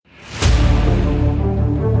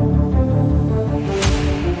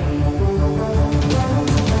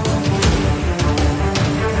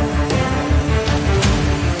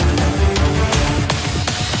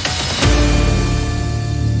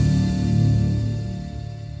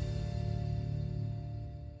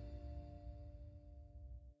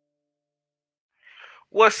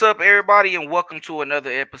What's up, everybody, and welcome to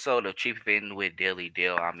another episode of Chiefin with Daily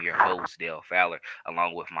Dale. I'm your host, Dale Fowler,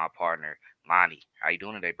 along with my partner, Lonnie. How you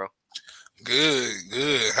doing today, bro? Good,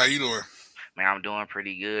 good. How you doing? Man, I'm doing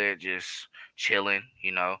pretty good. Just chilling,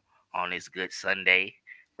 on this good Sunday,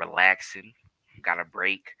 relaxing. Got a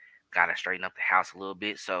break. Got to straighten up the house a little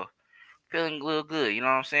bit. So feeling a little good. You know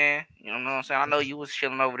what I'm saying? You know what I'm saying? I know you was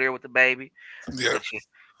chilling over there with the baby, Yeah, with your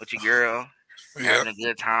with your girl, yeah, having a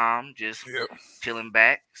good time, just yeah, chilling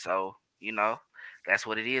back. So, that's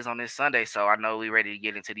what it is on this Sunday. So I know we're ready to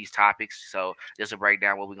get into these topics. So just to break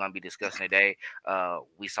down what we're gonna be discussing today.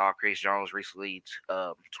 We saw Chris Jones recently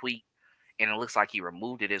tweet, and it looks like he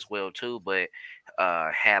removed it as well too, but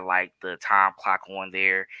had like the time clock on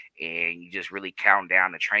there, and you just really count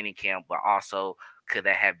down the training camp. But also, could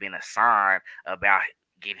that have been a sign about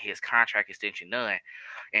getting his contract extension done?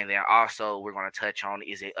 And then also we're going to touch on,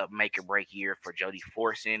 is it a make or break year for Jody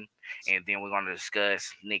Forson? And then we're going to discuss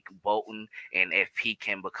Nick Bolton and if he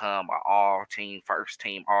can become an all team, first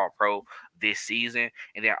team, all pro this season.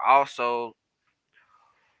 And then also,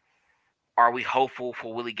 are we hopeful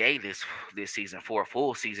for Willie Gay this season, for a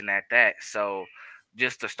full season at that? So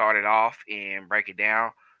just to start it off and break it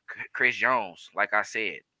down, Chris Jones, like I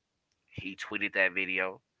said, he tweeted that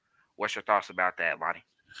video. What's your thoughts about that, Lonnie?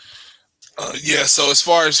 yeah. So as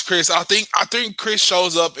far as Chris, I think Chris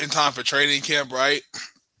shows up in time for training camp, right?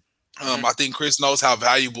 Hmm. I think Chris knows how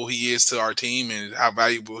valuable he is to our team and how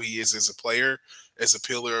valuable he is as a player, as a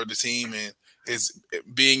pillar of the team, and is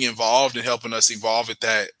being involved and helping us evolve at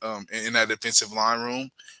that in that defensive line room.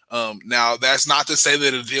 Now that's not to say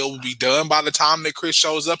that a deal will be done by the time that Chris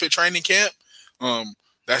shows up at training camp. Um,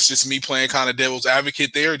 that's just me playing kind of devil's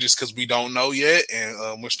advocate there, just because we don't know yet,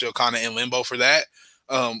 and we're still kind of in limbo for that.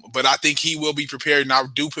 But I think he will be prepared, and I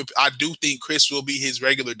do think Chris will be his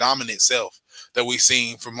regular dominant self that we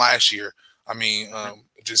seen from last year. I mean, Hmm.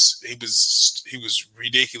 just he was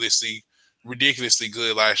ridiculously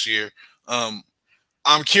good last year. Um,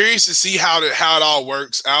 I'm curious to see how it all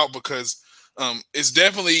works out because it's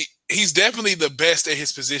definitely he's definitely the best at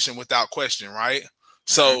his position without question, right? Hmm.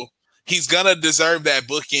 So he's gonna deserve that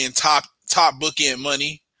bookend top bookend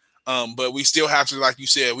money. But we still have to, like you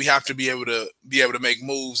said, we have to be able to make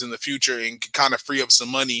moves in the future and kind of free up some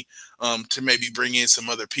money to maybe bring in some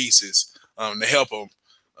other pieces to help him.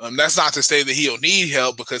 That's not to say that he'll need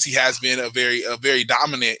help because he has been a very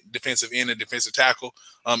dominant defensive end and defensive tackle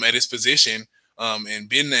at his position and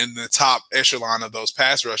been in the top echelon of those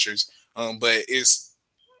pass rushers. But it's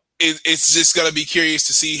just gonna be curious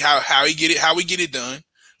to see how we get it done.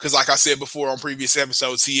 Because like I said before on previous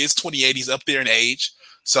episodes, he is 28. He's up there in age,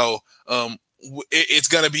 so it's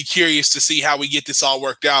gonna be curious to see how we get this all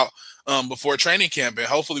worked out before training camp, and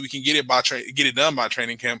hopefully we can get it done by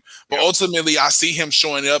training camp. But Yep. ultimately, I see him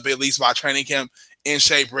showing up at least by training camp in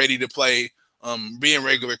shape, ready to play, being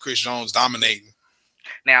regular Chris Jones, dominating.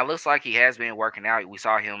 Now it looks like he has been working out. We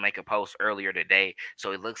saw him make a post earlier today,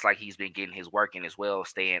 so it looks like he's been getting his work in as well,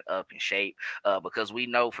 staying up in shape. Because we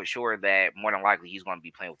know for sure that more than likely he's going to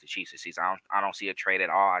be playing with the Chiefs this season. I don't see a trade at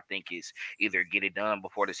all. I think it's either get it done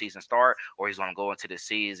before the season start, or he's going to go into the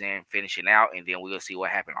season finishing out, and then we'll see what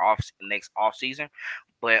happens next off season.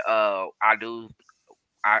 But I do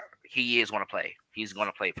he is going to play. He's going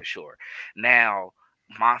to play for sure. Now,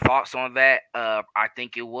 my thoughts on that, I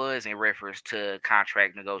think it was in reference to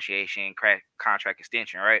contract negotiation, contract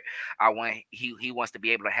extension, right? I want he wants to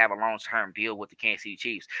be able to have a long term deal with the Kansas City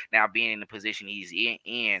Chiefs. Now, being in the position he's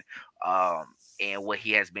in um, and what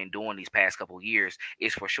he has been doing these past couple of years,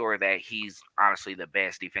 is for sure that he's honestly the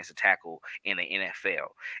best defensive tackle in the NFL.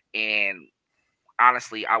 And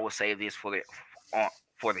honestly, I would say this on,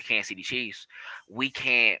 for the Kansas City Chiefs, we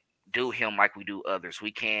can't do him like we do others.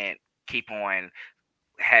 We can't keep on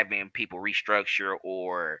having people restructure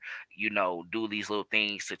or do these little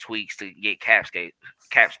things to tweaks to get cap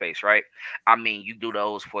space, right? I mean, you do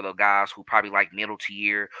those for the guys who probably like middle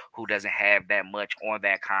tier, who doesn't have that much on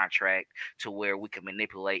that contract to where we can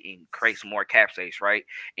manipulate and create some more cap space, right?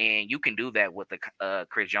 And you can do that with the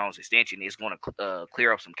Chris Jones extension. It's going to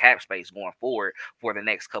clear up some cap space going forward for the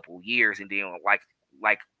next couple of years. And then like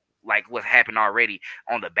like what happened already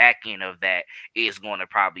on the back end of that is going to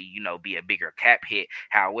probably be a bigger cap hit.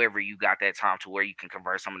 However, you got that time to where you can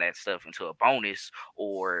convert some of that stuff into a bonus,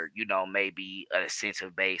 or maybe a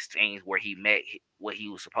incentive based things where he met what he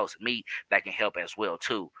was supposed to meet, that can help as well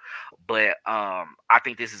too. But I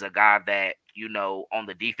think this is a guy that on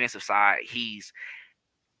the defensive side, he's,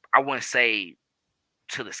 I wouldn't say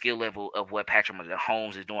to the skill level of what Patrick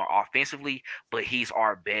Mahomes is doing offensively, but he's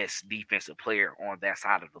our best defensive player on that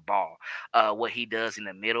side of the ball. What he does in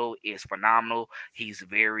the middle is phenomenal. He's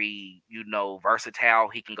very, versatile.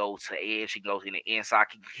 He can go to the edge. He goes in the inside.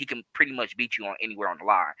 He can pretty much beat you on anywhere on the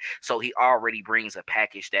line. So he already brings a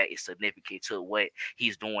package that is significant to what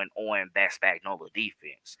he's doing on that Spagnola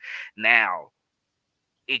defense. Now,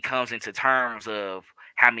 it comes into terms of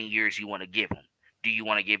how many years you want to give him. Do you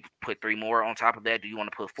want to put three more on top of that? Do you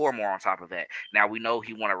want to put four more on top of that? Now we know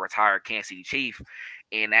he want to retire Kansas City Chief,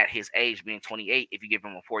 and at his age being 28, if you give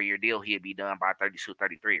him a 4 year deal, he'd be done by 32,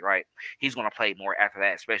 33, right? He's going to play more after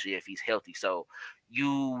that, especially if he's healthy. So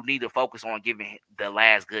you need to focus on giving the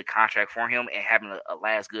last good contract for him and having a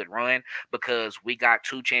last good run, because we got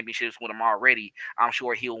two championships with him already. I'm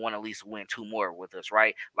sure he'll want to at least win two more with us,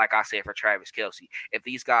 right? Like I said for Travis Kelsey, if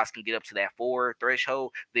these guys can get up to that four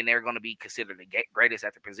threshold, then they're going to be considered the greatest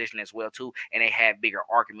at the position as well too, and they have bigger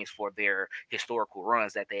arguments for their historical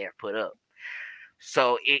runs that they have put up.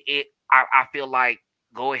 So I feel like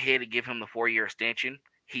go ahead and give him the 4 year extension.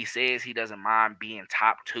 He says he doesn't mind being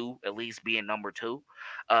top two, at least being number two.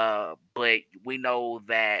 But we know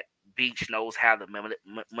that Beach knows how to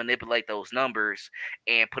manipulate those numbers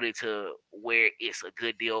and put it to where it's a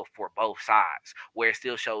good deal for both sides, where it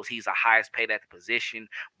still shows he's the highest paid at the position,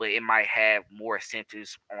 but it might have more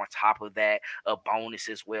incentives on top of that, a bonus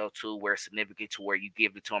as well too, where it's significant to where you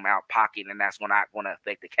give it to him out pocket, and that's not going to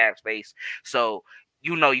affect the cap space. So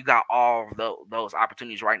you got all those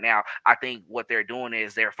opportunities right now. I think what they're doing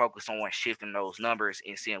is they're focused on shifting those numbers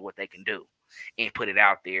and seeing what they can do and put it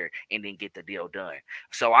out there and then get the deal done.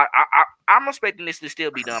 So I'm expecting this to still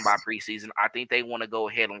be done by preseason. I think they want to go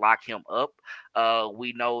ahead and lock him up.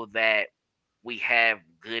 We know that we have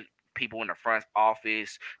good people in the front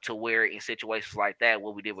office to where in situations like that,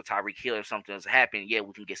 what we did with Tyreek Hill, if something does happen, yeah,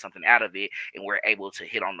 we can get something out of it and we're able to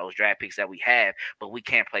hit on those draft picks that we have, but we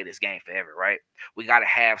can't play this game forever, right? We got to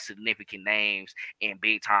have significant names and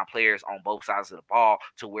big time players on both sides of the ball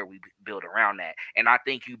to where we build around that. And I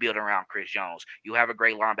think you build around Chris Jones. You have a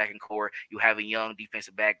great linebacking core. You have a young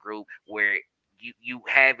defensive back group where you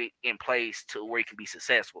have it in place to where you can be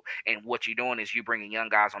successful. And what you're doing is you bringing young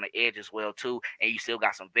guys on the edge as well too, and you still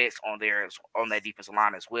got some vets on there on that defensive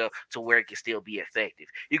line as well, to where it can still be effective.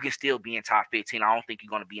 You can still be in top 15. I don't think you're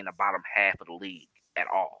going to be in the bottom half of the league at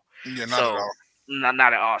all. Yeah, not at So all.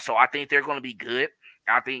 not at all. So I think they're going to be good.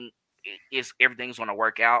 I think it's everything's going to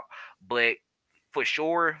work out, but for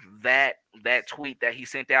sure that tweet that he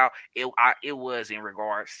sent out, it was in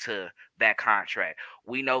regards to that contract.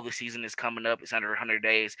 We know the season is coming up; it's under 100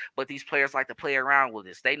 days, but these players like to play around with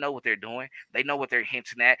this. They know what they're doing. They know what they're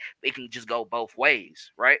hinting at. They can just go both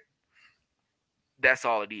ways, right? That's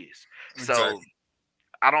all it is. So Exactly.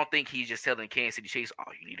 I don't think he's just telling Kansas City Chiefs,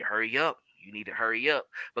 "Oh, you need to hurry up. You need to hurry up,"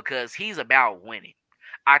 because he's about winning.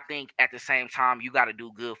 I think at the same time you got to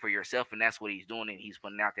do good for yourself, and that's what he's doing. And he's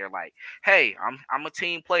putting out there like, "Hey, I'm a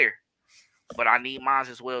team player, but I need mine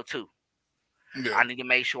as well too. Yeah, I need to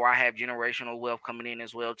make sure I have generational wealth coming in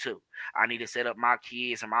as well too. I need to set up my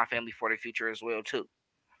kids and my family for the future as well too.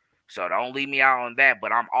 So don't leave me out on that,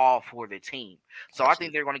 but I'm all for the team. So I think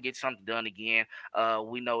absolutely. they're going to get something done again.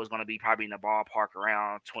 We know it's going to be probably in the ballpark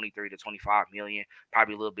around 23 to 25 million,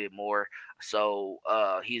 probably a little bit more. So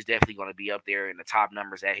he's definitely going to be up there in the top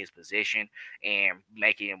numbers at his position and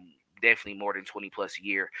making him definitely more than 20 plus a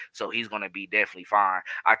year. So he's going to be definitely fine.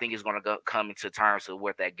 I think it's going to come into terms of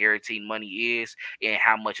what that guaranteed money is and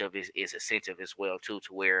how much of it is incentive as well too,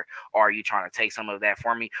 to where are you trying to take some of that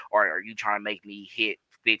for me, or are you trying to make me hit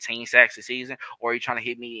 15 sacks a season, or are you trying to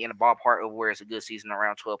hit me in the ballpark of where it's a good season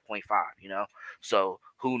around 12.5, So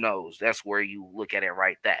who knows? That's where you look at it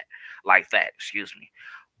like that, excuse me.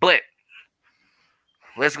 But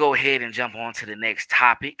let's go ahead and jump on to the next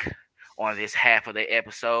topic on this half of the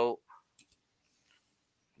episode.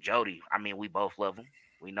 Jody, I mean, we both love him.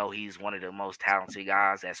 We know he's one of the most talented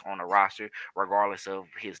guys that's on the roster, regardless of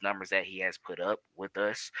his numbers that he has put up with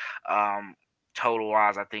us. Um, Total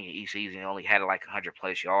wise, I think each season he only had like 100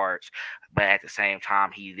 plus yards, but at the same time,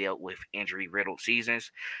 he dealt with injury riddled seasons.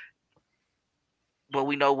 But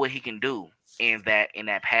we know what he can do in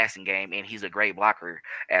that passing game, and he's a great blocker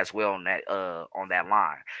as well on that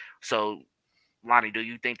line. So, Lonnie, do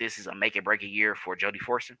you think this is a make or break a year for Jody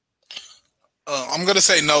Forson? I'm gonna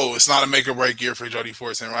say no. It's not a make or break year for Jody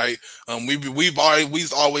Fortson, right?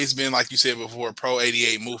 We've always been, like you said before, pro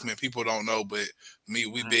 88 movement. People don't know, but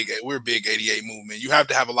we're big 88 movement. You have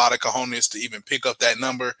to have a lot of cojones to even pick up that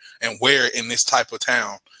number and wear it in this type of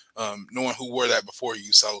town. Knowing who wore that before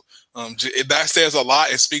you, so that says a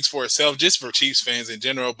lot. It speaks for itself, just for Chiefs fans in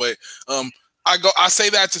general. But I say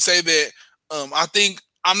that to say that. I think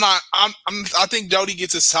I'm not. I think Jody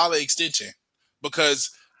gets a solid extension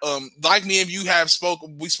because, like me and you have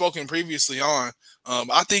spoken previously on.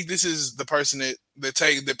 I think this is the person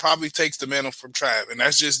that probably takes the mantle from Trav, and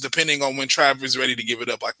that's just depending on when Trav is ready to give it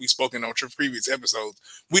up. Like we spoken on previous episodes,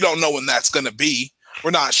 we don't know when that's gonna be.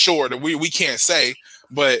 We're not sure that we can't say,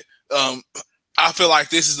 but um, I feel like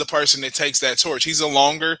this is the person that takes that torch. He's a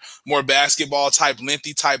longer, more basketball type,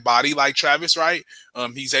 lengthy type body like Travis, right?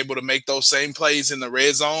 He's able to make those same plays in the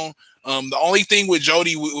red zone. The only thing with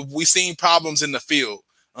Jody, we seen problems in the field.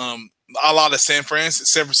 A lot of San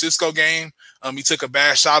Francisco game. He took a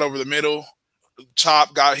bad shot over the middle,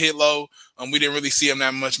 chop, got hit low. We didn't really see him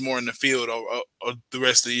that much more in the field or the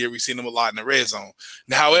rest of the year. We seen him a lot in the red zone.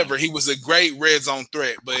 Mm, However, he was a great red zone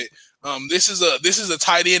threat, but this is a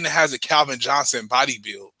tight end that has a Calvin Johnson body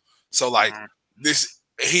build. So like mm. this,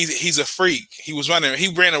 he's a freak. He was running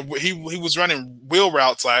wheel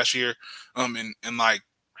routes last year, and like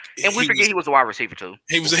And we he forget was he was a wide receiver too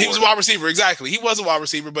he was before. a wide receiver, exactly. He was a wide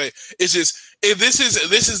receiver, but it's just this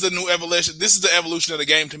is the new evolution. This is the evolution of the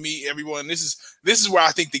game to me, everyone. This is where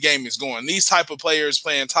I think the game is going. These type of players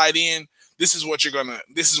playing tight end. This is what you're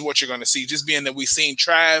gonna see. Just being that we've seen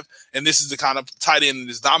Trav, and this is the kind of tight end that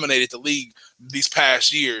has dominated the league these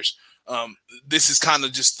past years. Um, this is kind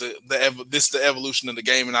of just the evolution of the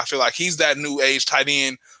game, and I feel like he's that new age tight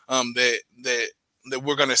end that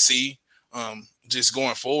we're gonna see just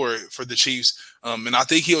going forward for the Chiefs. And I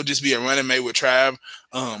think he'll just be a running mate with Trav.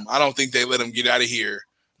 I don't think they let him get out of here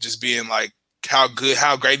just being like how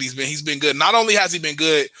great he's been. He's been good. Not only has he been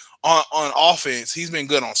good on offense, he's been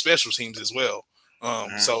good on special teams as well.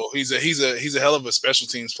 Mm. So he's a hell of a special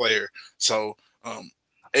teams player. So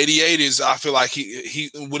 88 is I feel like he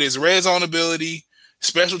with his red zone ability,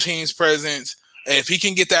 special teams presence, and if he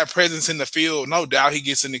can get that presence in the field, no doubt he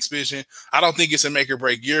gets an extension. I don't think it's a make or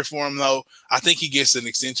break year for him though. I think he gets an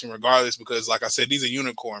extension regardless because, like I said, he's a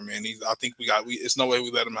unicorn, man. I think it's no way we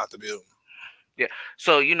let him out the building. Yeah.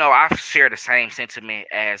 So I share the same sentiment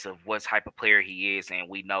as of what type of player he is, and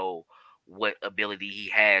we know what ability he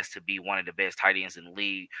has to be one of the best tight ends in the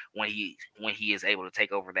league when he is able to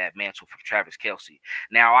take over that mantle from Travis Kelsey.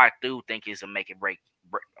 Now, I do think it's a make it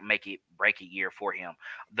break a year for him.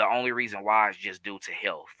 The only reason why is just due to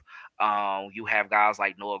health. You have guys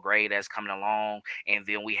like Noah Gray that's coming along, and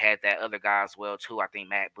then we had that other guy as well too. I think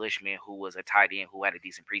Matt Bushman, who was a tight end who had a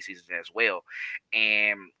decent preseason as well.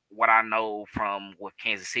 And what I know from with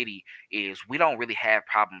Kansas City is we don't really have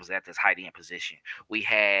problems at the tight end position. We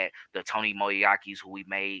had the Tony Moyakis who we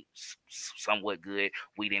made somewhat good.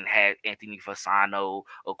 We didn't have Anthony Fasano.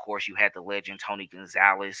 Of course, you had the legend Tony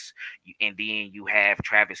Gonzalez, and then you have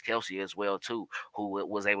Travis Kelsey as well too, who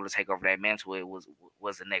was able to take over that mantle. It was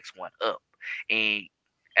the next one up, and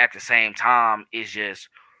at the same time, it's just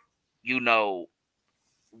you know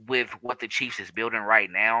with what the Chiefs is building right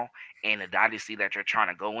now and the dynasty that you're trying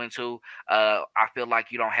to go into, I feel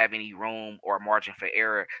like you don't have any room or margin for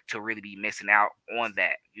error to really be missing out on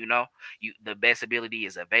that. The best ability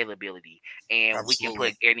is availability, and we can put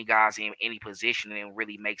Absolutely. any guys in any position and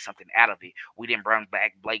really make something out of it. We didn't bring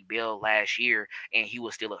back Blake Bill last year, and he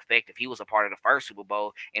was still effective. He was a part of the first Super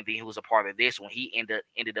Bowl, and then he was a part of this when he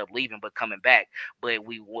ended up leaving but coming back. But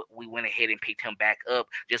we went ahead and picked him back up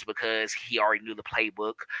just because he already knew the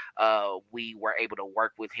playbook. We were able to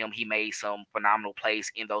work with him. He made some phenomenal plays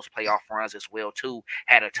in those playoff runs as well too.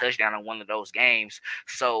 Had a touchdown in one of those games,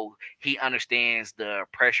 so he understands the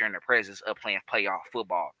pressure and the presence of playing playoff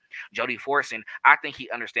football. Jody Fortson, I think he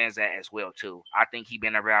understands that as well too. I think he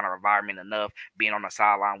been around our environment enough, being on the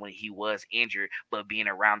sideline when he was injured, but being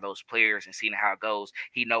around those players and seeing how it goes,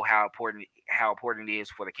 he know how important it is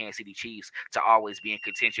for the Kansas City Chiefs to always be in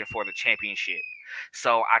contention for the championship.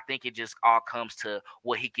 So I think it just all comes to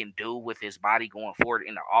what he can do with his body going forward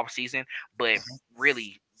in the offseason. But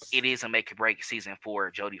really, it is a make or break season for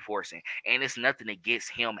Jody Fortson. And it's nothing against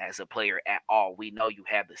him as a player at all. We know you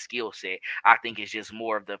have the skill set. I think it's just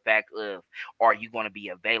more of the fact of are you going to be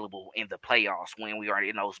available in the playoffs when we are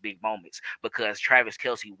in those big moments? Because Travis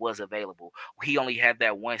Kelsey was available. He only had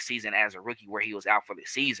that one season as a rookie where he was out for the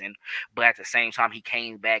season, but at the same time, he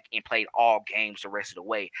came back and played all games the rest of the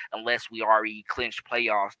way, unless we already clinched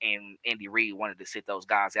playoffs and Andy Reid wanted to sit those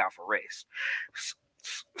guys out for rest.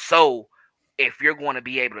 So, if you're going to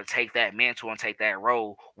be able to take that mantle and take that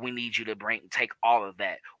role, we need you to take all of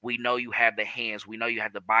that. We know you have the hands, we know you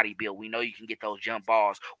have the body build, we know you can get those jump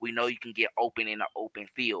balls, we know you can get open in the open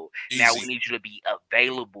field. Now we Easy. need you to be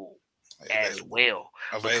available as Available. well,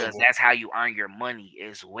 because Available. that's how you earn your money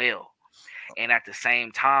as well. And at the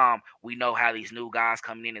same time, we know how these new guys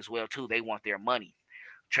coming in as well too. They want their money.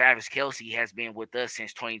 Travis Kelsey has been with us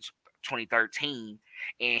since 20. 2013,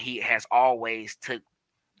 and he has always took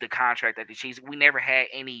the contract that the Chiefs. We never had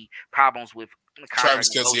any problems with the Travis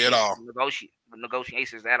contract Kelsey at all.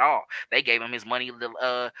 negotiations at all. They gave him his money,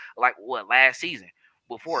 like what last season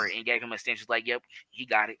before, and gave him extensions. Like, yep, he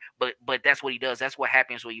got it. But that's what he does. That's what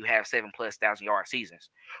happens when you have 7+ thousand yard seasons.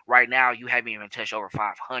 Right now, you haven't even touched over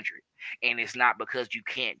 500, and it's not because you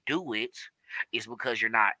can't do it. It's because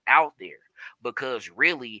you're not out there. Because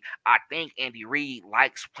really, I think Andy Reid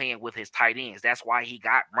likes playing with his tight ends. That's why he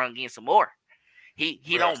got rung in some more. He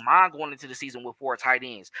Yeah. don't mind going into the season with 4 tight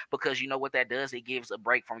ends, because you know what that does? It gives a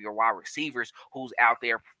break from your wide receivers who's out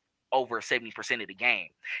there over 70% of the game.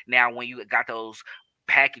 Now, when you got those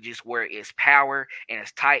packages where it's power and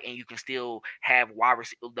it's tight, and you can still have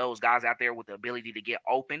those guys out there with the ability to get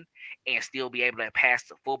open and still be able to pass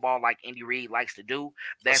the football like Andy Reid likes to do,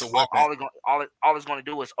 That's that's a weapon. all it's going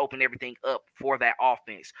to do is open everything up for that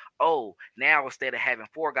offense. Oh, now instead of having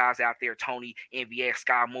 4 guys out there, Tony, MVS,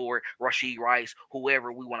 Sky Moore, Rasheed Rice,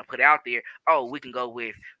 whoever we want to put out there, oh, we can go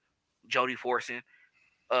with Jody Forson,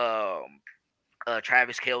 um,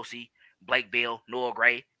 Travis Kelsey, Blake Bill, Noah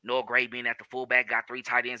Gray. Noah Gray being at the fullback, got 3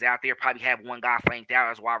 tight ends out there. Probably have one guy flanked out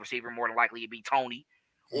as a wide receiver. More than likely, it'd be Tony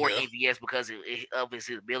or Yeah. MVS because of his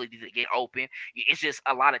ability to get open. It's just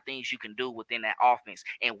a lot of things you can do within that offense,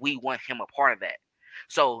 and we want him a part of that.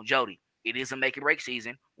 So, Jody, it is a make or break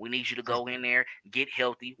season. We need you to go in there, get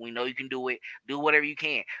healthy. We know you can do it. Do whatever you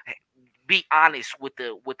can. Be honest with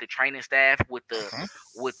the training staff, Uh-huh.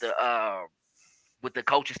 with the uh with the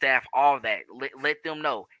coaching staff, all that. Let them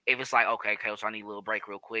know if it's like, okay, coach, I need a little break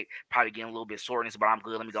real quick. Probably getting a little bit soreness, but I'm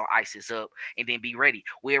good. Let me go ice this up and then be ready.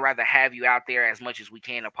 We'd rather have you out there as much as we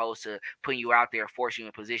can, opposed to putting you out there, force you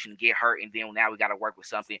in position to get hurt, and then now we got to work with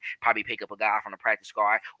something. Probably pick up a guy from the practice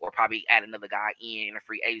squad, or probably add another guy in a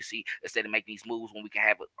free agency instead of making these moves when we can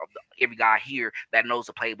have every guy here that knows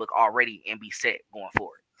the playbook already and be set going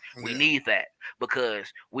forward. We Yeah. need that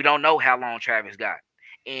because we don't know how long Travis got,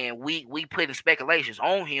 and we putting speculations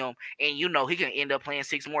on him, and he can end up playing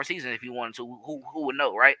 6 more seasons if he wanted to. Who would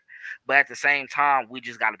know, right? But at the same time, we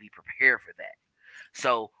just got to be prepared for that.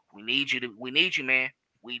 So we need you, man.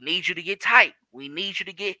 We need you to get tight. We need you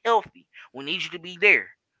to get healthy. We need you to be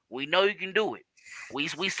there. We know you can do it.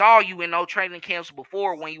 We saw you in those training camps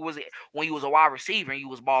before when you was a wide receiver and you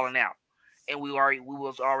was balling out, and we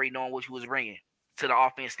was already knowing what you was bringing to the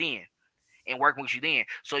offense then and working with you then.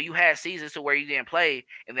 So you had seasons to where you didn't play,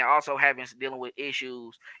 and then also having dealing with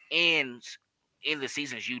issues in in the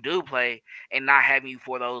seasons you do play, and not having you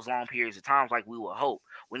for those long periods of times like we would hope.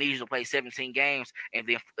 We need you to play 17 games and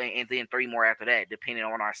then 3 more after that, depending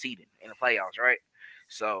on our seeding in the playoffs, right?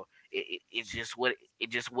 So it's just what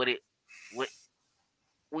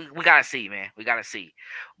we gotta see, man. We gotta see.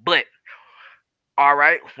 But all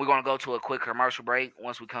right, we're gonna go to a quick commercial break.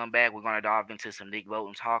 Once we come back, we're gonna dive into some Nick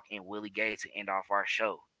Bolton talk and Willie Gay to end off our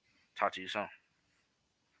show. Talk to you soon.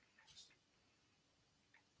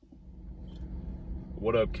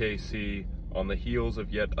 What up, KC? On the heels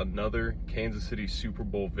of yet another Kansas City Super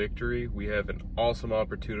Bowl victory, we have an awesome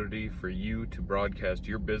opportunity for you to broadcast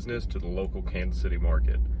your business to the local Kansas City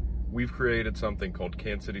market. We've created something called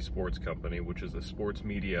Kansas City Sports Company, which is a sports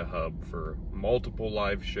media hub for multiple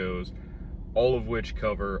live shows, all of which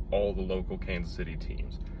cover all the local Kansas City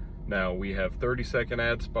teams. Now, we have 30-second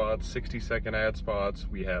ad spots, 60-second ad spots,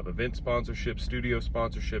 we have event sponsorships, studio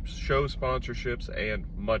sponsorships, show sponsorships, and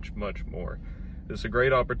much, much more. This is a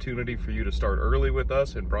great opportunity for you to start early with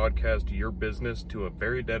us and broadcast your business to a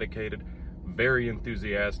very dedicated, very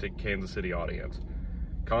enthusiastic Kansas City audience.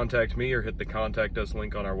 Contact me or hit the Contact Us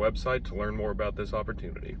link on our website to learn more about this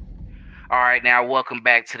opportunity. All right, now welcome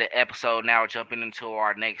back to the episode. Now jumping into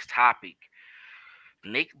our next topic.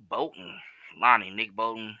 Nick Bolton, Nick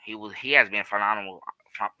Bolton. He has been phenomenal,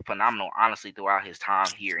 honestly, throughout his time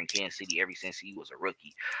here in Kansas City. Ever since he was a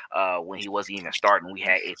rookie, when he wasn't even starting, we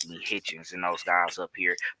had Anthony Hitchens and those guys up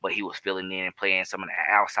here, but he was filling in and playing some of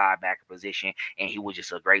the outside backer position, and he was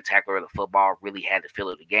just a great tackler of the football. Really had the feel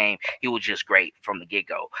of the game. He was just great from the get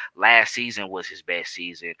go. Last season was his best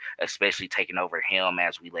season, especially taking over him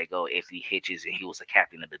as we let go of Anthony Hitchens, and he was the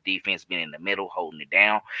captain of the defense, being in the middle, holding it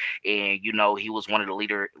down. And he was one of the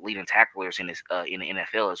leading tacklers in the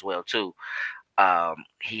NFL as well too.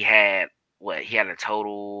 He had he had a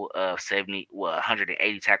total of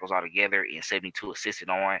 180 tackles altogether and 72 assisted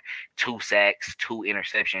on, 2 sacks, 2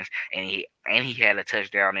 interceptions, and he had a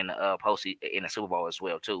touchdown in the in the Super Bowl as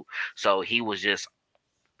well too. So he was just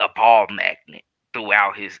a ball magnet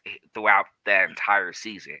throughout that entire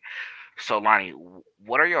season. So Lonnie,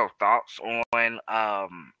 what are your thoughts on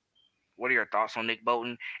what are your thoughts on Nick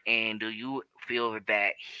Bolton? And do you feel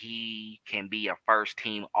that he can be a first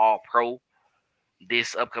team All Pro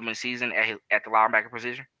this upcoming season at the linebacker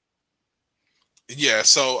position? Yeah,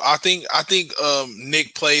 so I think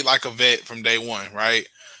Nick played like a vet from day one, right?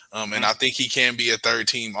 And Hmm. I think he can be a third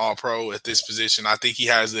team All Pro at this position. I think he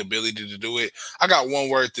has the ability to do it. I got one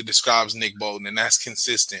word that describes Nick Bolton, and that's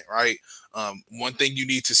consistent, right? One thing you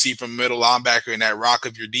need to see from middle linebacker and that rock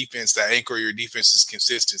of your defense, that anchor of your defense, is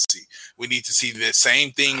consistency. We need to see the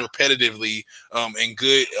same thing repetitively, and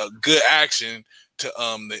good action to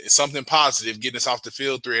something positive, getting us off the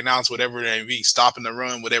field, 3 and outs, whatever it may be, stopping the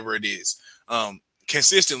run, whatever it is,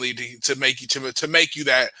 consistently to make you to make you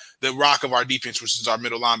that the rock of our defense, which is our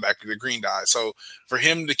middle linebacker, the green guy. So for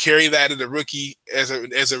him to carry that as a rookie, as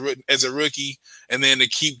a rookie, and then to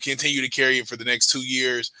continue to carry it for the next 2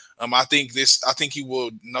 years, I think he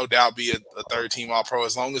will no doubt be a third team All Pro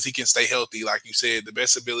as long as he can stay healthy. Like you said, the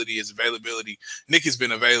best ability is availability. Nick has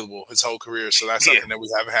been available his whole career, so that's Yeah. something that we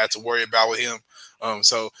haven't had to worry about with him.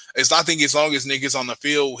 So I think as long as Nick is on the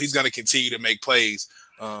field, he's going to continue to make plays.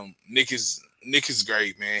 Nick is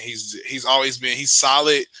great, man. He's always been he's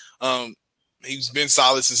solid. Um, he's been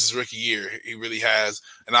solid since his rookie year. He really has,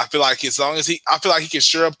 and I feel like as long as I feel like he can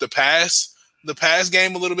stir up the pass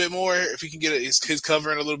game a little bit more. If he can get his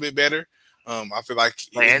covering a little bit better, I feel like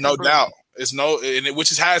But it's has no improved. doubt. It's no, and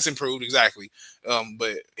which has improved exactly.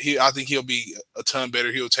 But I think he'll be a ton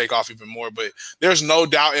better. He'll take off even more. But there's no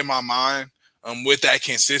doubt in my mind, with that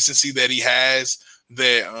consistency that he has,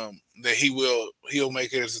 that he'll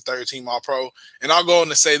make it as a third team All Pro. And I'll go on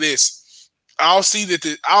to say this: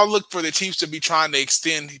 I'll look for the Chiefs to be trying to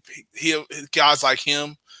extend guys like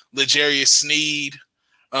him, L'Jarius Sneed,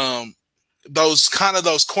 um, those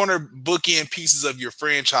corner bookend pieces of your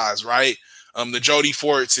franchise, right? The Jody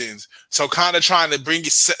Fortsons. So kind of trying to bring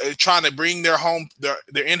their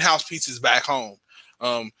in-house pieces back home.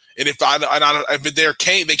 And if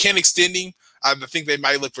they can't extend him, I think they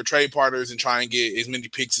might look for trade partners and try and get as many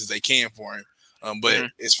picks as they can for him. But Hmm.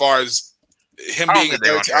 as far as him I don't being a think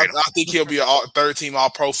they're third, gonna trade him. I think he'll be a third team All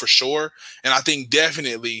Pro for sure, and I think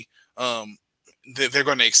definitely um, they're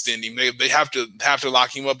going to extend him. They have to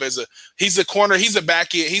lock him up as he's a corner, he's a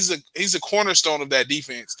back end, he's a cornerstone of that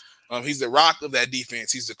defense. He's the rock of that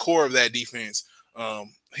defense. He's the core of that defense.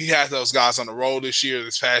 He had those guys on the roll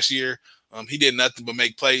this past year. He did nothing but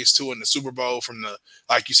make plays too in the Super Bowl, from the,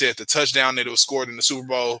 like you said, the touchdown that was scored in the Super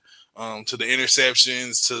Bowl, to the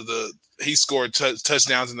interceptions, to the he scored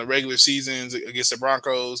touchdowns in the regular seasons against the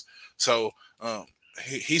Broncos. So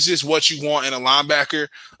he's just what you want in a linebacker.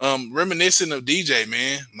 Reminiscent of DJ,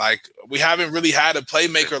 man. Like, we haven't really had a Just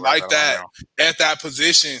playmaker write like that on that now. at that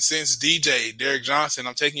position since DJ, Derek Johnson.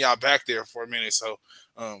 I'm taking y'all back there for a minute. So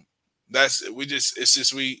um,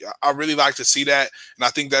 I really like to see that, and I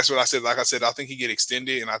think that's what I said. Like I said, I think he get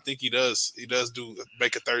extended, and I think he does do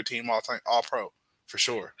make a third team all pro for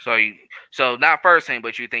sure. So so not first team,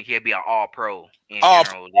 but you think he'll be an All Pro in All,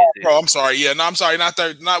 general all this pro. I'm sorry. Yeah, no, I'm sorry. Not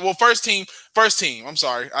third. Not well. First team. First team. I'm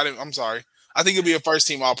sorry. I'm sorry. I think it'll be a first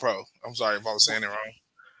team all pro. I'm sorry if I was saying it wrong.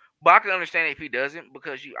 But I can understand if he doesn't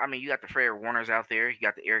because I mean, you got the Fred Warners out there, you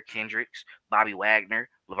got the Eric Kendricks, Bobby Wagner,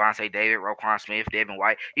 Levante David, Roquan Smith, Devin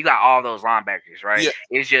White. You got all those linebackers, right? Yeah,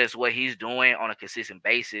 It's just what he's doing on a consistent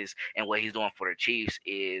basis and what he's doing for the Chiefs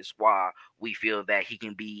is why we feel that he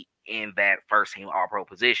can be in that first team All Pro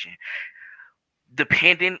position.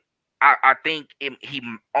 Depending, I think he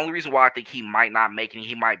only reason why I think he might not make it,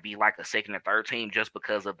 he might be like a second or third team just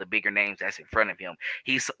because of the bigger names that's in front of him.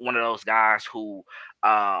 He's one of those guys who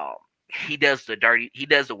uh, he does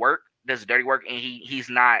the work, does the dirty work, and he's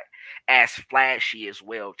not as flashy as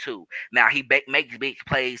well too. Now he makes big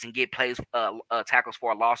plays and get plays tackles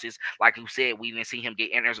for losses. Like you said, we didn't see him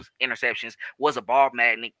get interceptions. Was a ball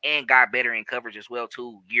magnet and got better in coverage as well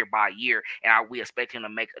too, year by year. And we expect him to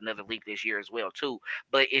make another leap this year as well too.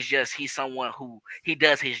 But it's just he's someone who he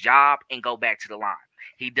does his job and go back to the line.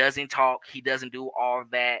 He doesn't talk. He doesn't do all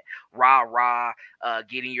that rah rah,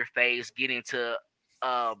 get in your face, get into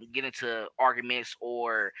arguments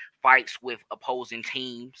or fights with opposing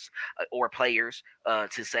teams or players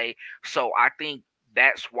to say. So I think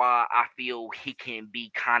that's why I feel he can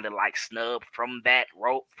be kind of like snubbed from that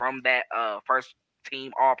first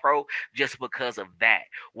team All Pro just because of that.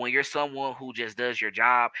 When you're someone who just does your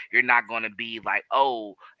job, you're not going to be like,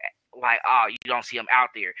 you don't see him out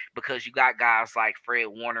there because you got guys like Fred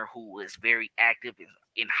Warner who is very active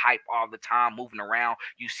in hype all the time, moving around.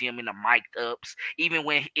 You see him in the mic'd ups. Even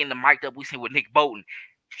when in the mic'd up, we see with Nick Bolton,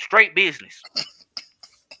 straight business,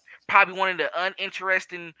 probably one of the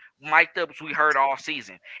uninteresting mic'd ups we heard all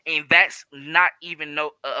season, and that's not even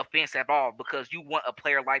no offense at all because you want a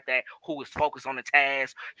player like that who is focused on the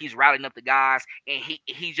task. He's rallying up the guys, and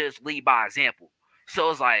he just lead by example. So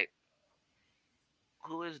it's like,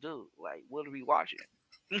 who is dude? Like, what are we watching?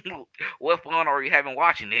 What fun are you having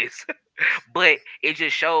watching this? But it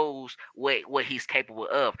just shows what he's capable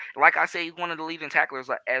of. Like I said, he's one of the leading tacklers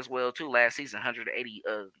as well too. Last season, 180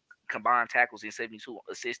 combined tackles and 72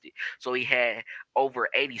 assisted. So he had over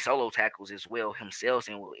 80 solo tackles as well himself,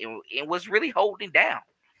 and was really holding down.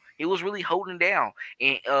 He was really holding down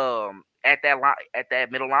in at that line at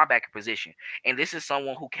that middle linebacker position. And this is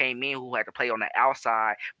someone who came in who had to play on the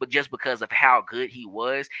outside, but just because of how good he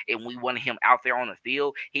was and we wanted him out there on the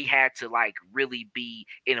field, he had to like really be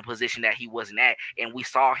in a position that he wasn't at. And we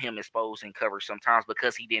saw him exposed in coverage sometimes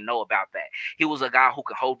because he didn't know about that. He was a guy who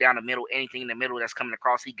could hold down the middle, anything in the middle that's coming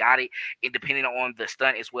across, he got it. And depending on the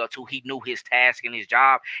stunt as well too, he knew his task and his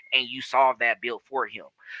job, and you saw that built for him.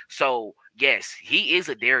 So yes, he is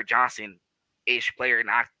a Derek Johnson ish player, and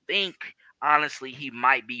I think honestly he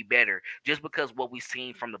might be better just because what we've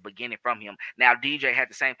seen from the beginning from him. Now DJ had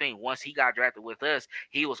the same thing. Once he got drafted with us,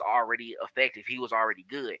 he was already effective. He was already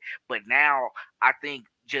good. But now I think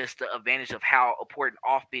just the advantage of how important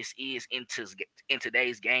offense is in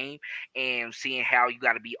today's game and seeing how you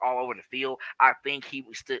got to be all over the field, I think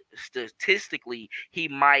statistically he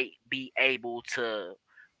might be able to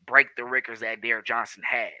break the records that Derek Johnson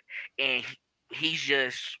had. And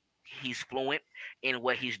he's fluent in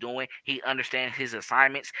what he's doing. He understands his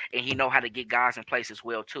assignments and he know how to get guys in place as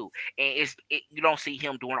well too. And you don't see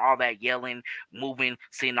him doing all that yelling, moving,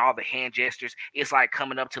 seeing all the hand gestures. It's like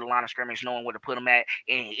coming up to the line of scrimmage, knowing where to put him at,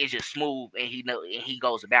 and it's just smooth. And he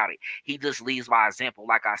goes about it. He just leads by example,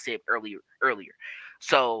 like I said earlier.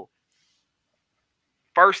 So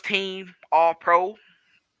first team All Pro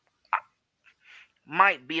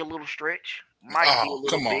might be a little stretch, might be a Oh,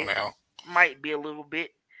 little come on bit, now. might be a little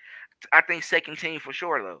bit. I think second team for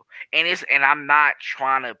sure though. And I'm not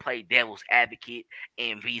trying to play devil's advocate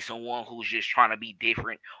and be someone who's just trying to be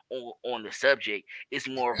different on the subject. It's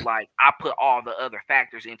more of like I put all the other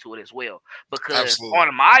factors into it as well. Because Absolutely.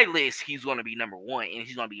 on my list, he's gonna be number one and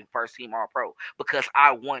he's gonna be first team all pro because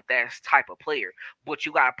I want that type of player. But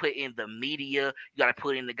you gotta put in the media, you gotta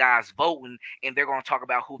put in the guys voting, and they're gonna talk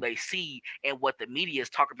about who they see and what the media is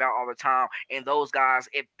talking about all the time. And those guys,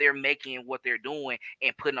 if they're making what they're doing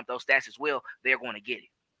and putting up those stats as well, they're going to get it.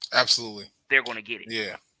 Absolutely. They're going to get it.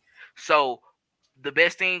 Yeah. So the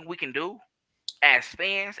best thing we can do as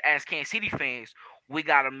fans, as Kansas City fans, we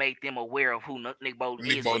got to make them aware of who Nick Bolton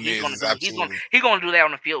Nick is. But Bolton he's going to is do absolutely. he's going to do that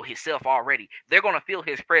on the field himself already. They're going to feel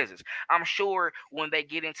his presence. I'm sure when they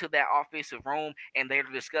get into that offensive room and they're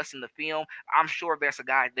discussing the film, I'm sure there's a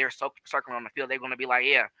guy there circling on the field. They're going to be like,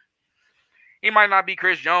 yeah, he might not be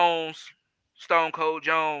Chris Jones, Stone Cold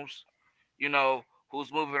Jones,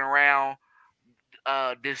 who's moving around,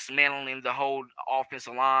 dismantling the whole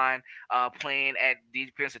offensive line, playing at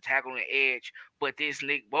defensive tackle and edge. But this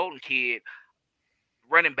Nick Bolton kid,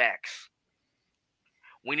 running backs,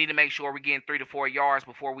 we need to make sure we're getting 3 to 4 yards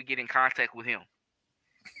before we get in contact with him.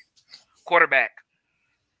 Quarterback,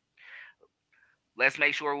 let's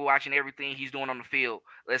make sure we're watching everything he's doing on the field.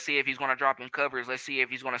 Let's see if he's going to drop in covers. Let's see if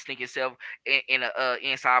he's going to sneak himself in a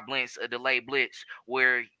inside blitz, a delayed blitz,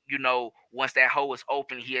 where once that hole is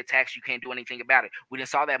open, he attacks. You can't do anything about it. We done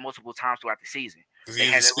saw that multiple times throughout the season. They He's a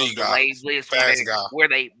had that little speed guy, delayed blitz where fast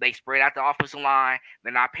guy. they spread out the offensive line.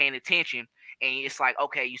 They're not paying attention, and it's like,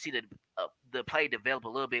 okay, you see the play develop a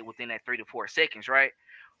little bit within that 3 to 4 seconds, right?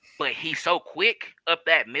 But he's so quick up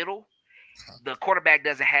that middle, the quarterback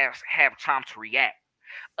doesn't have time to react.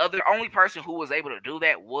 The only person who was able to do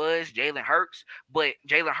that was Jalen Hurts, but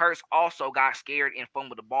Jalen Hurts also got scared and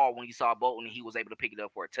fumbled the ball when he saw Bolton and he was able to pick it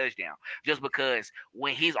up for a touchdown. Just because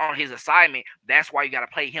when he's on his assignment, that's why you got to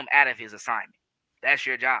play him out of his assignment. That's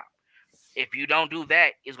your job. If you don't do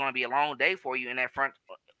that, it's going to be a long day for you in that front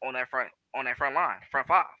on that front line, front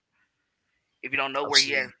five. If you don't know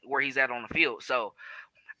Absolutely. where he's at on the field, so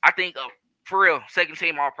I think for real, second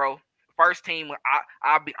team All Pro. First team,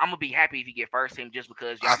 I'm gonna be happy if you get first team just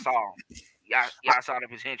because y'all I, saw him. Y'all saw the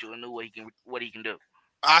potential and knew what he can do.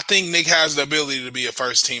 I think Nick has the ability to be a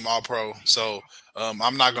first team All Pro. So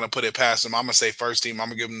I'm not going to put it past him. I'm going to say first team. I'm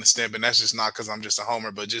going to give him the stamp. And that's just not because I'm just a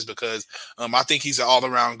homer, but just because I think he's an all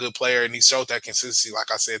around good player and he showed that consistency,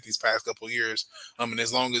 like I said, these past couple of years. And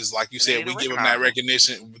as long as, like you And they said, need to we give him recognize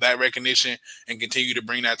him. that recognition and continue to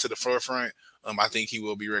bring that to the forefront, I think he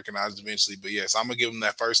will be recognized eventually. But yes, I'm gonna give him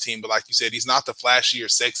that first team. But like you said, he's not the flashy or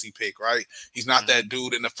sexy pick, right? He's not Hmm. that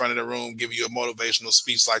dude in the front of the room giving you a motivational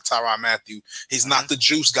speech like Tyrann Matthew. He's Hmm. not the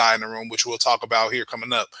juice guy in the room, which we'll talk about here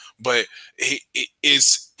coming up. But he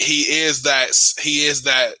is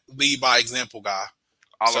that lead by example guy.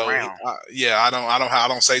 All So around. yeah, I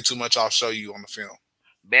don't say too much. I'll show you on the film.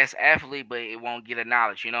 Best athlete, but it won't get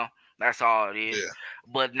acknowledged. That's all it is. Yeah.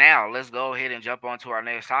 But now let's go ahead and jump on to our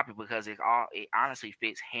next topic because it honestly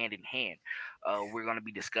fits hand in hand. We're going to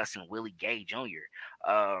be discussing Willie Gay Jr.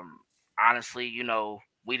 Honestly,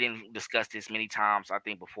 we didn't discuss this many times. I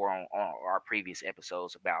think before on our previous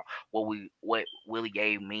episodes about what Willie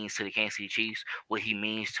Gay means to the Kansas City Chiefs, what he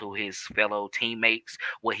means to his fellow teammates,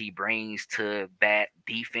 what he brings to that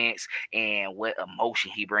defense, and what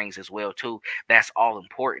emotion he brings as well too. That's all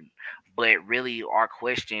important. But really, our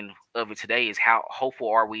question of it today is how hopeful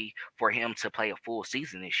are we for him to play a full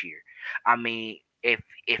season this year? I mean, if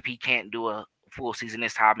he can't do a full season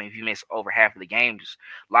this time, and if he missed over half of the games,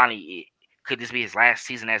 Lonnie, could this be his last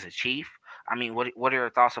season as a Chief? I mean, what are your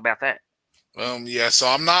thoughts about that? Yeah. So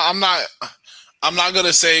I'm not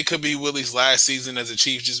gonna say it could be Willie's last season as a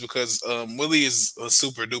Chief just because Willie is a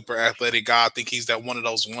super duper athletic guy. I think he's that one of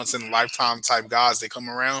those once in a lifetime type guys that come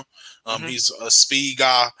around. Hmm. He's a speed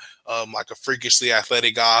guy, like a freakishly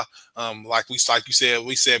athletic guy. Like you said,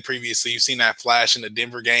 we said previously, you've seen that flash in the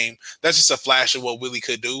Denver game. That's just a flash of what Willie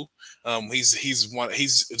could do. He's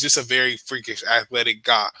just a very freakish athletic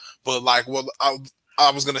guy. But like what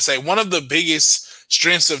I was gonna say, one of the biggest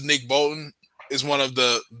strengths of Nick Bolton is one of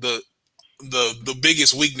the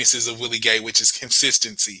biggest weaknesses of Willie Gay, which is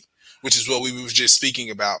consistency, which is what we were just speaking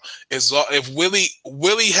about. If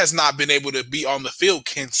Willie has not been able to be on the field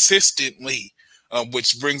consistently,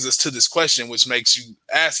 which brings us to this question, which makes you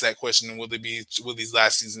ask that question: will it be Willie's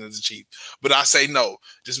last season as a Chief? But I say no,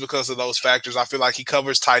 just because of those factors. I feel like he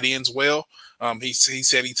covers tight ends well. He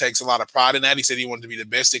said he takes a lot of pride in that. He said he wanted to be the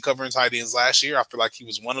best at covering tight ends last year. I feel like he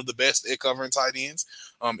was one of the best at covering tight ends,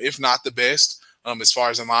 if not the best. As far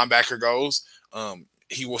as a linebacker goes.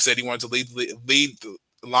 Said he wanted to lead the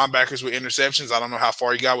linebackers with interceptions. I don't know how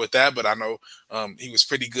far he got with that, but I know he was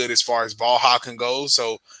pretty good as far as ball hawking goes.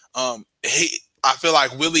 So I feel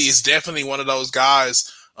like Willie is definitely one of those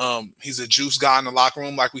guys. He's a juice guy in the locker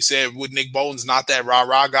room, like we said. With Nick Bolton's not that rah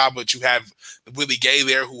rah guy, but you have Willie Gay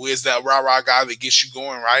there, who is that rah rah guy that gets you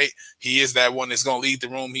going. Right, he is that one that's going to lead the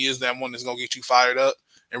room. He is that one that's going to get you fired up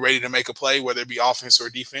and ready to make a play, whether it be offense or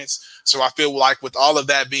defense. So I feel like with all of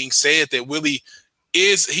that being said, that Willie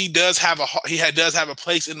does have a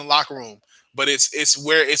place in the locker room, but it's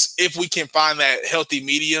if we can find that healthy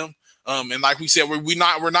medium. And like we said, we're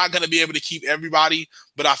not going to be able to keep everybody,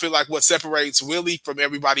 but I feel like what separates Willie from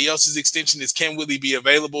everybody else's extension is can Willie be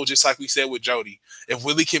available, just like we said with Jody. If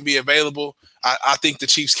Willie can be available, I think the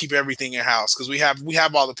Chiefs keep everything in house because we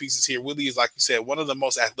have all the pieces here. Willie is, like you said, one of the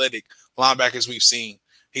most athletic linebackers we've seen.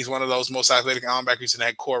 He's one of those most athletic linebackers in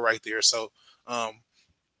that core right there. So um,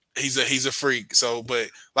 he's a freak. So, but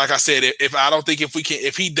like I said, if I don't think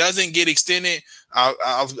if he doesn't get extended,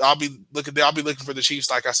 I'll be looking for the Chiefs,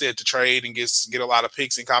 like I said, to trade and get a lot of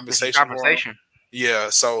picks and Get some compensation for him. compensation. Yeah.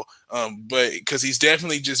 So, but because he's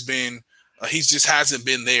definitely just been. He just hasn't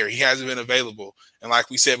been there. He hasn't been available. And like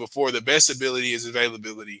we said before, the best ability is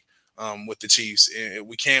availability with the Chiefs. And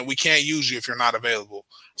we can't use you if you're not available.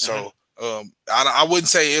 Hmm. So I wouldn't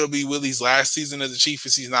say it'll be Willie's last season as a Chief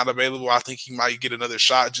if he's not available. I think he might get another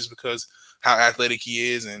shot just because how athletic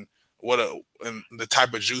he is and and the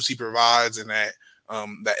type of juice he provides and that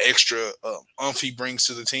extra umph he brings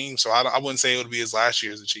to the team. So I wouldn't say it'll be his last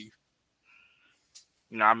year as a Chief.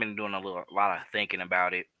 I've been doing a lot of thinking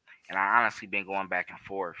about it, and I honestly been going back and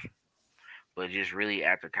forth. But just really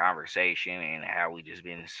after conversation and how we just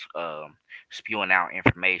been spewing out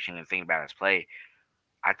information and thinking about his play,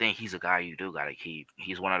 I think he's a guy you do got to keep.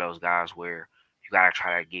 He's one of those guys where you got to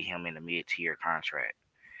try to get him in the mid tier contract,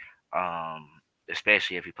 um,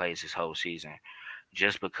 especially if he plays this whole season.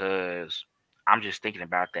 Just because I'm just thinking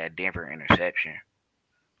about that Denver interception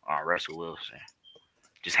on Russell Wilson,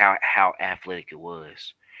 just how athletic it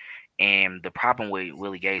was. And the problem with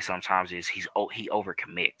Willie Gay sometimes is he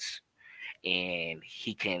overcommits and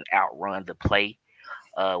he can outrun the play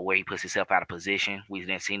where he puts himself out of position. We've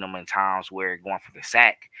then seen him in times where going for the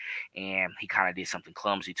sack, and he kind of did something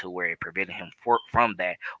clumsy to where it prevented him from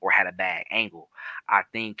that or had a bad angle. I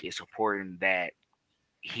think it's important that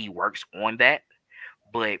he works on that,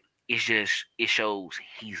 but it shows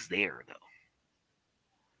he's there though.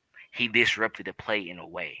 He disrupted the play in a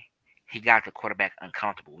way. He got the quarterback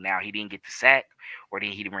uncomfortable. Now he didn't get the sack or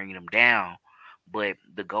he didn't bring him down, But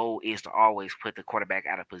the goal is to always put the quarterback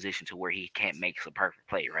out of position to where he can't make a perfect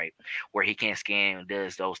play, right? Where he can't scan and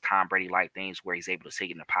does those Tom Brady like things where he's able to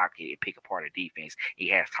sit in the pocket and pick apart a defense. He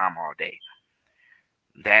has time all day.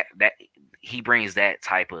 That he brings that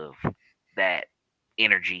type of that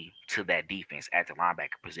energy to that defense at the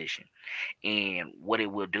linebacker position. And what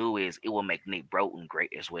it will do is it will make Nick Broughton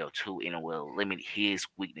great as well too, and it will limit his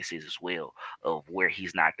weaknesses as well of where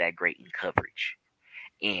he's not that great in coverage.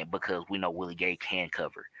 And because we know Willie Gay can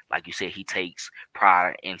cover, like you said, he takes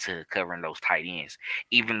pride into covering those tight ends,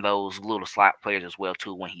 even those little slot players as well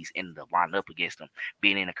too. When he's in the line up against them,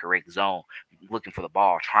 being in the correct zone, looking for the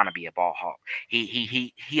ball, trying to be a ball hawk,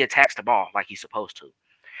 he attacks the ball like he's supposed to.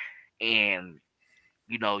 And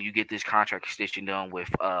you get this contract extension done with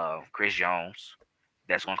Chris Jones.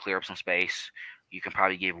 That's gonna clear up some space. You can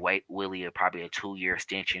probably give Willie probably a 2-year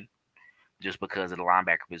extension just because of the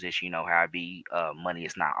linebacker position. You know how it be. Money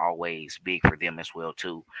is not always big for them as well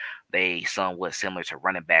too. They somewhat similar to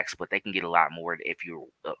running backs, but they can get a lot more if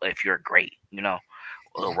you're great.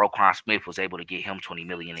 Roquan Smith was able to get him 20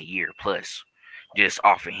 million a year plus, just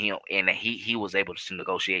offering him, and he was able to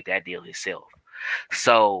negotiate that deal himself.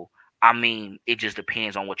 So I mean, it just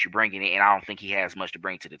depends on what you're bringing in, and I don't think he has much to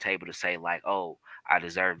bring to the table to say like, oh, I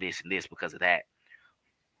deserve this and this because of that.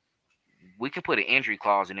 We can put an injury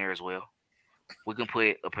clause in there as well. We can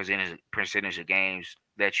put a percentage of games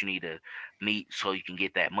that you need to meet so you can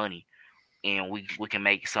get that money, and we can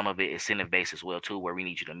make some of it incentive based as well too, where we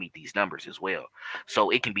need you to meet these numbers as well. So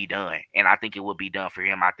it can be done, and I think it would be done for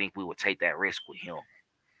him. I think we would take that risk with him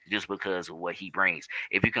just because of what he brings.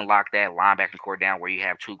 If you can lock that linebacking core down where you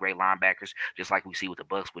have two great linebackers, just like we see with the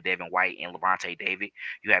Bucks with Devin White and Levante David,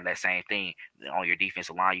 you have that same thing on your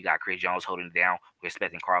defensive line. You got Chris Jones holding it down. We're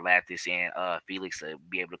expecting Carl Lathis and Felix to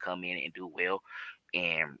be able to come in and do well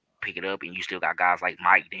and pick it up. And you still got guys like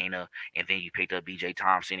Mike Dana, and then you picked up B.J.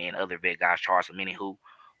 Thompson and other vet guys, Charles Amini,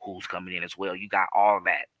 who's coming in as well. You got all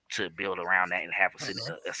that to build around that and have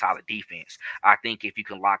Mhm. a solid defense. I think if you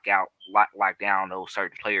can lock down those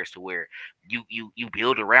certain players to where you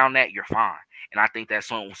build around that, you're fine. And I think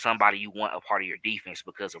that's somebody you want a part of your defense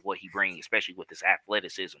because of what he brings, especially with his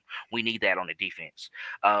athleticism. We need that on the defense.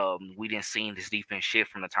 We didn't see this defense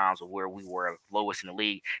shift from the times of where we were lowest in the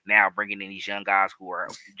league. Now bringing in these young guys who are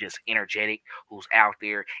just energetic, who's out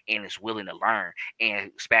there and is willing to learn.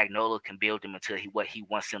 And Spagnola can build them into what he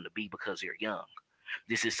wants them to be because they're young.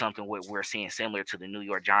 This is something what we're seeing similar to the New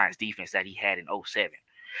York Giants defense that he had in '07.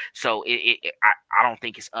 So I don't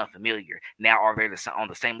think it's unfamiliar. Now, are they on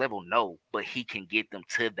the same level? No, but he can get them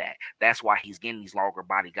to that. That's why he's getting these longer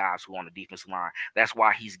body guys who are on the defensive line. That's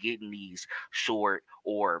why he's getting these short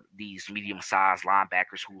or these medium sized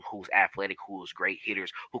linebackers who's athletic, who's great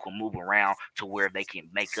hitters, who can move around to where they can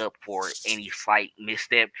make up for any slight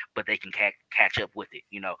misstep, but they can catch up with it.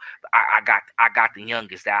 I got the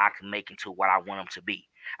youngest that I can make into what I want them to be.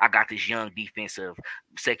 I got this young defensive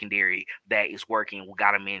secondary that is working. We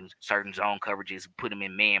got him in certain zone coverages, put him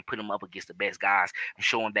in man, put him up against the best guys, and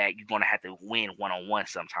show him that you're gonna have to win 1-on-1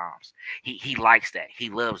 sometimes. He likes that.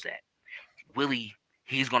 He loves that. Willie,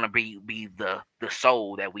 he's gonna be the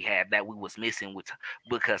soul that we had that we was missing with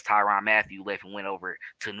because Tyrann Mathieu left and went over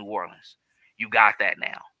to New Orleans. You got that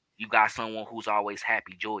now. You got someone who's always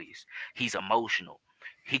happy, joyous. He's emotional.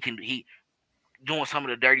 He doing some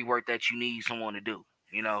of the dirty work that you need someone to do.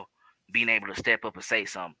 You know, being able to step up and say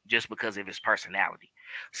something just because of his personality.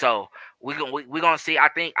 So we're gonna see. I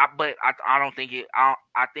think, I don't think it. I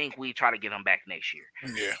think we try to get him back next year.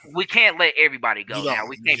 Yeah, We can't let everybody you go don't. now.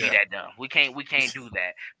 We can't be Yeah, that dumb. We can't do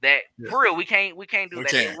that. That yeah, for real. We can't do we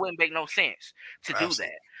that. It can wouldn't make no sense to do absolutely.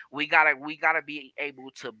 that. We gotta be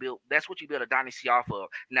able to build. That's what you build a dynasty off of.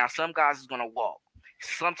 Now some guys is gonna walk.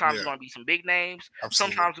 Sometimes it's Yeah, gonna be some big names.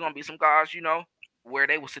 absolutely. Sometimes it's gonna be some guys, where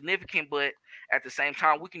they were significant, but at the same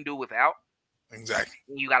time we can do without. Exactly.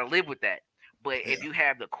 You got to live with that. But Yeah, if you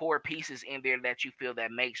have the core pieces in there that you feel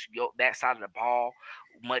that makes that side of the ball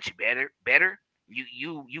much better,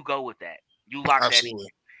 you go with that. You lock that in,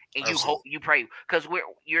 absolutely, and you hope absolutely. you pray because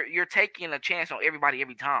you're taking a chance on everybody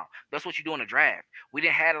every time. That's what you do in the draft. We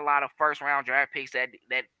didn't had a lot of first round draft picks that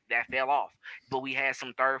fell off, but we had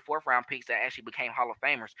some third, fourth round picks that actually became Hall of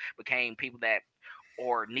Famers, became people that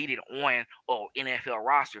or needed on or NFL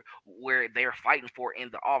roster where they're fighting for in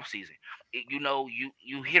the offseason.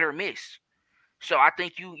 You hit or miss. So I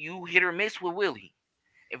think you hit or miss with Willie.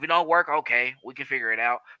 If it don't work, okay, we can figure it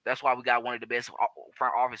out. That's why we got one of the best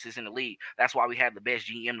front offices in the league. That's why we have the best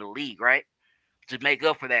GM in the league, right? To make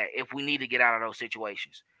up for that, if we need to get out of those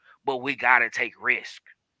situations. But we gotta take risk.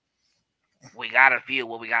 We gotta feel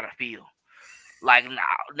what we gotta feel. Like now,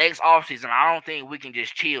 next offseason, I don't think we can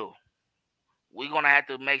just chill we're gonna have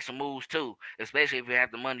to make some moves too, especially if we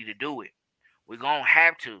have the money to do it. We're gonna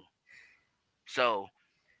have to. So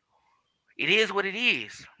it is what it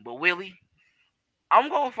is. But Willie, I'm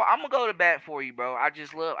gonna go to bat for you, bro. I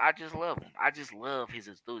just love him. I just love his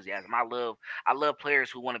enthusiasm. I love players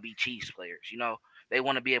who want to be Chiefs players. You know, they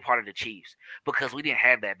want to be a part of the Chiefs because we didn't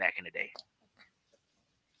have that back in the day.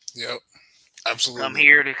 Yep, Come absolutely.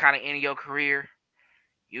 here to kind of end your career,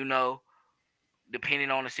 you know,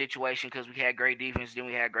 depending on the situation, because we had great defense, then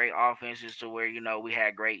we had great offenses to where we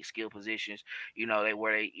had great skill positions. We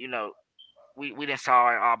didn't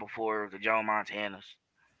saw it all before the Joe Montanas,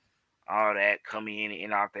 all that coming in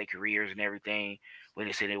and off their careers and everything. We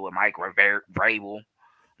didn't sit there with Mike Vrabel,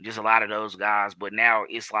 just a lot of those guys. But now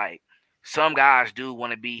it's like some guys do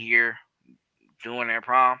want to be here doing their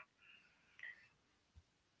prom.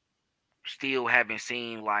 Still haven't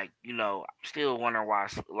seen still wondering why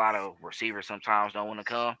a lot of receivers sometimes don't want to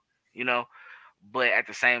come. You know, but at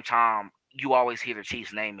the same time, you always hear the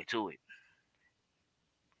Chiefs name it to it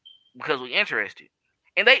because we're interested,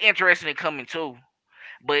 and they interested in coming too.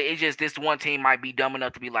 But it's just this one team might be dumb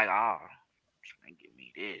enough to be like, give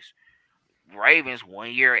me this. Ravens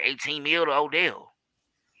 1 year, 18 mil to Odell.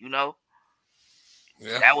 You know,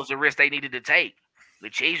 Yeah, that was the risk they needed to take. The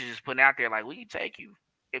Chiefs is just putting out there like, we can take you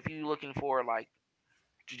if you looking for like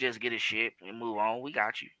to just get a shit and move on. We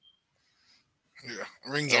got you. yeah.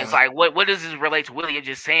 Rings And on it's it. like, what does this relate to Willie? It's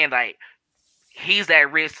just saying like he's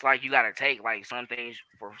that risk like you got to take. Like some things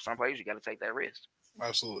for some players, you got to take that risk.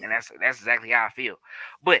 Absolutely. And that's exactly how I feel.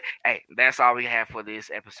 But hey, that's all we have for this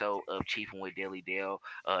episode of Chiefin with Daily Dale.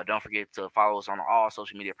 Don't forget to follow us on all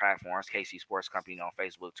social media platforms, KC Sports Company on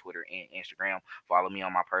Facebook, Twitter, and Instagram. Follow me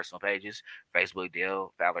on my personal pages: Facebook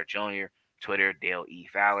Dale Fowler Jr., Twitter Dale E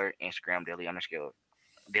Fowler, Instagram Daily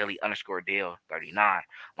underscore Dale 39.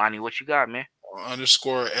 Lonnie, what you got, man?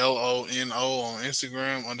 Underscore LONO on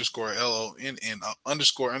Instagram, underscore LONN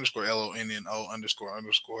underscore LONNO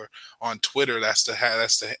underscore on Twitter. That's the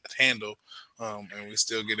handle. And we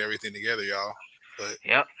still get everything together, y'all. But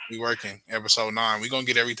Yep. we working episode 9. We gonna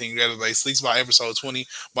get everything together. At least by episode 20.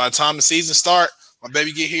 By the time the season start, my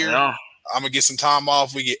baby get here. Well, I'm gonna get some time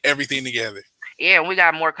off. We get everything together. yeah, and we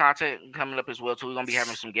got more content coming up as well too. We're gonna be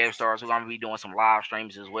having some guest stars. We're gonna be doing some live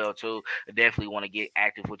streams as well too. I definitely want to get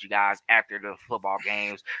active with you guys after the football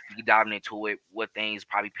games. We diving into it. What things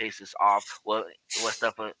probably piss us off. What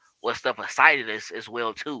stuff what stuff excited us as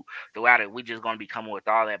well too. Throughout it, we just gonna be coming with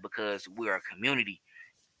all that because we're a community.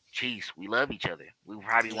 Jeez, we love each other. We're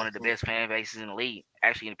probably one of the Yeah, best fan bases in the league.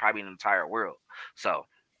 Actually, probably in the entire world. So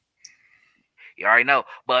you already know.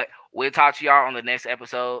 But we'll talk to y'all on the next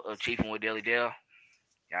episode of Chiefin with Daily Dale.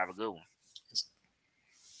 Y'all have a good one.